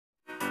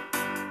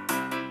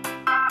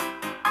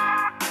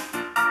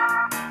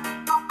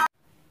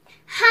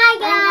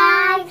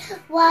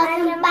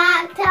Welcome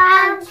back to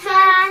our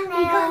channel.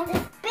 We got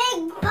this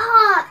big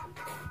box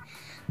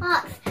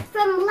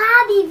from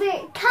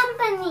Lavievert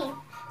company.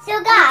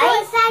 So guys,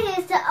 I'm so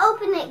excited to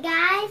open it,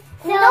 guys.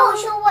 So I'm not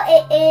sure what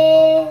it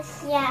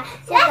is. Yeah.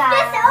 So let's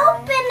just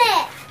open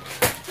it.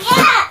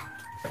 Yeah.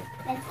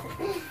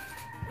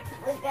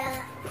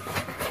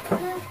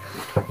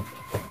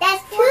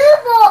 There's 2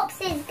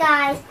 boxes,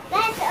 guys.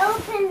 Let's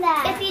open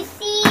them. If you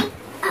see,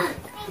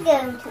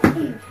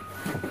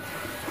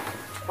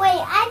 wait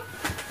a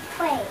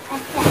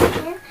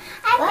second.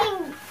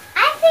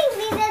 I think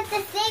these are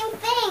the same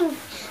things.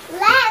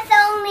 Let's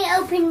only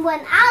open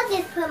one. I'll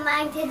just put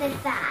mine to the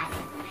side.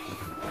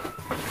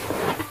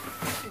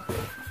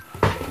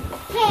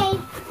 Okay,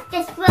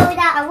 just throw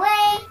that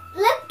away.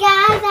 Look,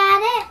 guys,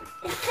 at it.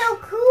 It's so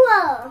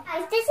cool.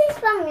 Guys, this is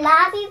from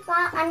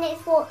Lavievert and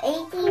it's for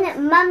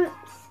 18 months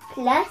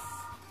plus.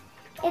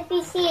 If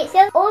you see, it's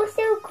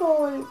also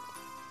called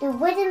the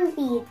wooden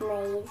bead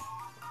maze.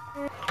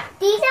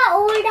 These are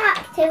all the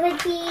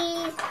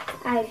activities.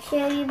 I'll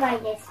show you by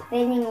just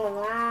spinning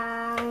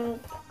around.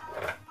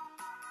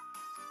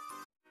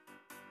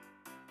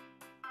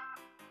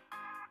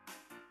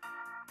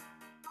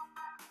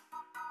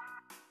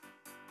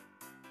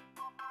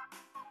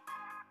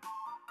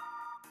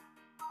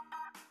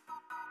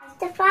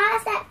 The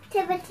first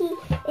activity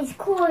is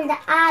called the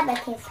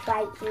abacus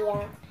right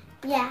here.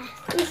 Yeah,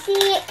 you see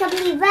it can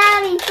be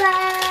very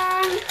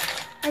fun.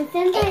 And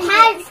it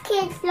helps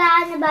kids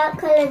learn about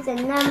colours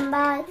and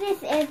numbers.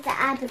 This is the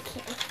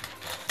abacus.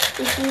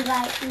 You see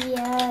right here,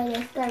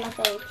 there's got like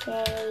a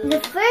chain. The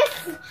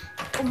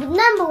first,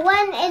 number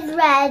 1 is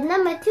red,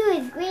 number 2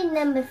 is green,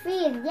 number 3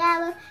 is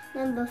yellow,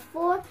 number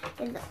 4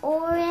 is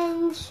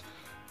orange,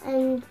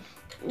 and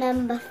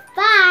number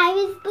 5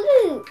 is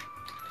blue.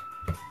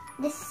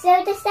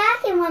 So the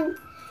second one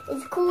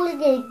is called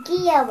the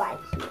gear right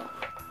here.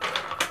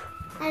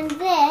 And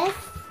this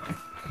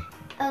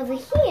over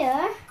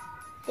here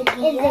is a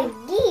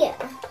gear.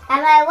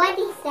 And I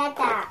already said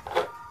that.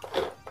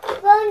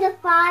 We're on the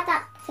third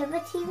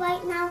activity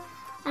right now.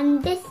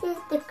 And this is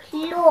the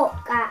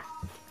clock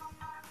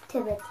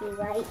activity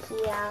right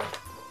here.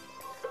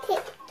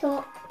 Tick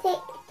tock, tick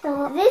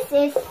tock. This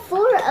is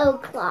 4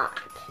 o'clock.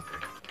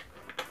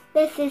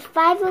 This is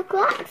 5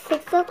 o'clock,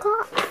 6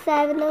 o'clock,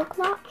 7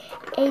 o'clock,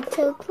 8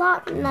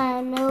 o'clock,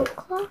 9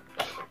 o'clock,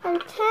 and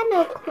 10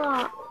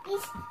 o'clock.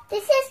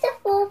 This is the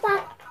 4th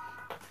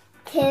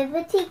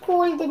activity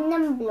called the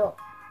number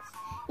blocks.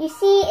 You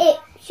see it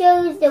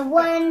shows the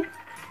 1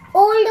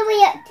 all the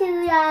way up to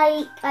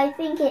like, I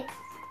think it's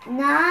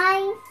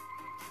 9.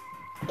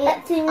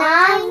 Up to 9.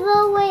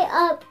 All the way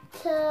up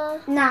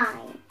to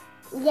 9.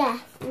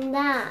 Yes,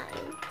 9.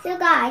 So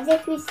guys,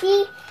 if you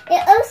see,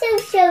 it also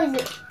shows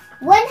it.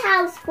 1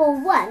 house for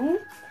 1,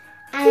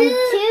 and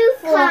 2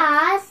 for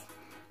cars,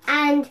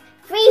 and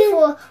 3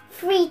 for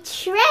 3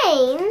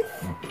 trains,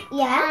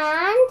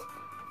 yeah, and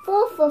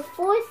 4 for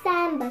 4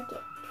 sand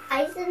buckets.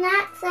 The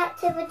next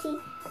activity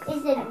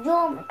is the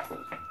geometry.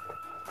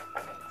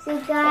 So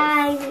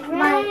guys,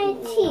 right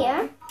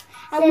here,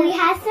 and we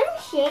have some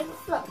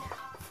shapes. Look,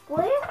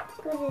 square,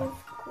 good as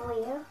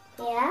square.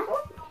 Yeah.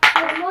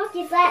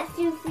 Let's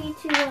do 3,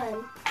 2,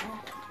 1.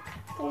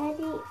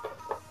 Ready?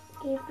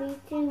 Okay, 3,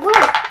 2, 1.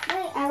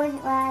 Wait, I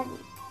wasn't ready.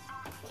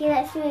 Okay,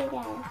 let's do it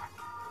again.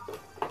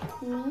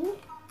 3,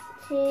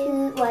 2,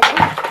 1.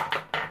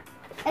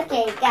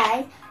 Okay,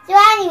 guys. So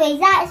anyways,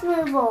 let's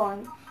move on.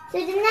 So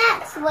the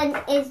next one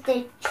is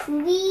the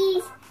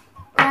trees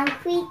and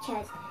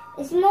creatures.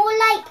 It's more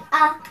like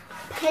a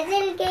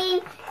puzzle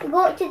game. You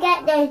got to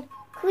get the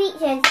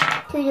creatures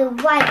to the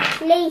right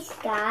place,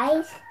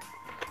 guys.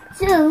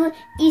 So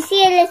you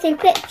see a little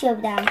picture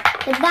of them.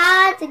 The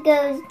bird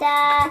goes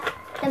there.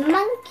 The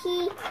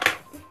monkey,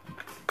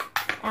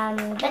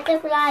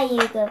 butterfly,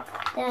 you go.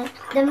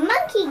 The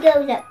monkey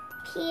goes up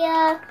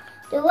here.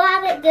 The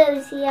rabbit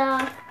goes here.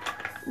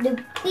 The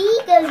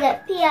bee goes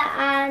up here,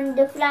 and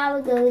the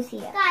flower goes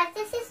here. Guys,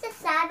 this is the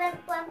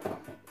 7th one,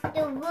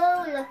 the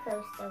roller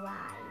coaster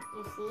ride.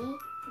 You see?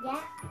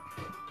 Yeah.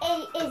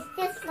 It is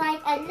just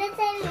like a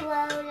little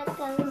roller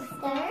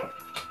coaster.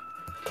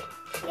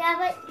 Yeah,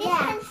 but this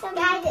one's so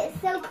guys, it's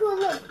so cool.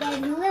 Look, there's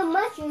little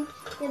mushrooms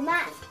to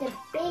match the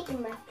big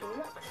mushroom.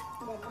 Look,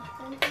 the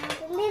mushroom has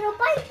a little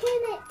bite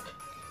in it.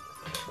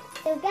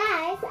 So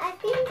guys, I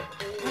think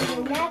the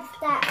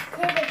next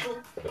activity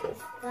is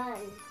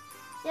fun.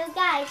 So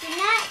guys, the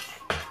next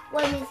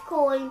one is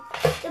called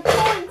the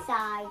pond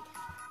side.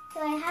 So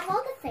I have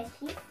all the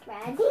fishies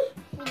ready.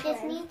 We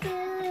just need to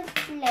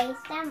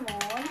place them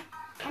on.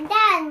 And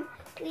then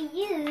we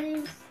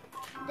use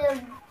the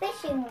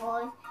fishing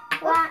rod.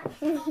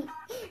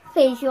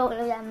 Fish all of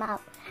them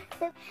out.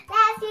 So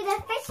let's do the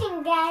fishing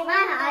game.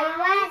 Mama, are you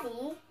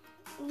ready?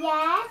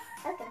 Yes.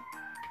 Okay.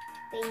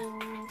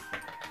 Bing.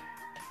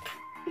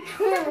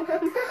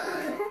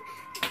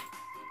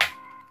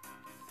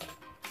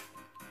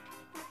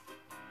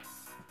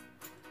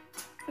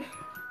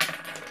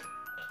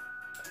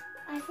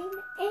 I think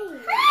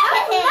eight.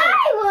 Oh,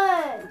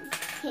 my one.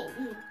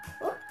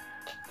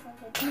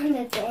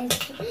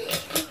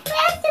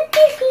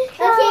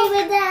 Okay,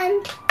 we're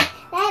done.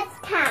 Let's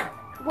count.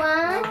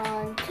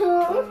 1,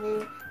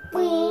 2,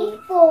 3,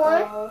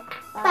 4,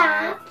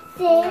 5,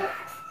 6,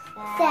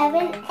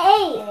 7,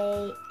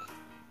 8.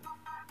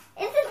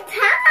 It's a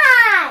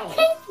tie!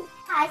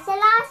 Alright, so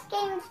last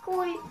game is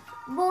called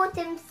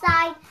bottom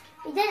side.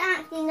 We don't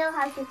actually know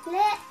how to play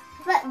it,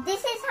 but this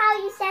is how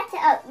you set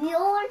it up.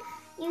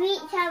 You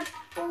each have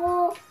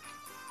 4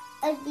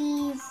 of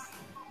these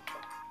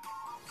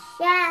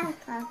share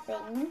kind of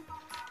things.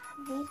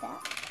 Do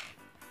that.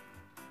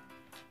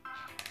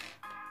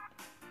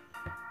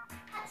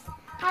 That's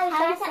how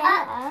you set it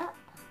up.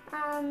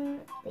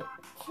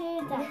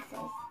 2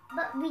 dresses.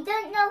 But we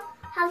don't know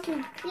how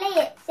to play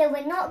it, so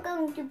we're not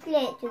going to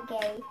play it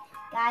today,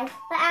 guys.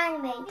 But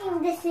anyway,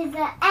 this is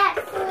an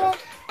excellent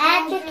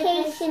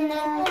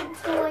educational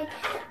toy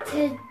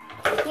to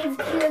give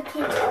to your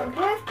kids on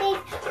birthdays,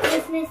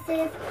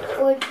 Christmases,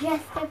 or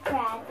just a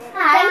present.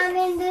 Down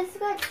in the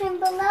description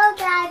below,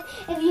 guys,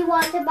 if you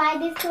want to buy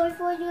this toy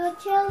for your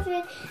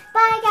children.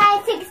 Bye,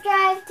 guys.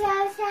 Subscribe to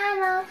our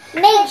channel.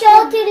 Make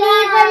sure to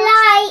leave a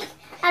like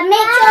and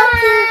make sure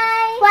to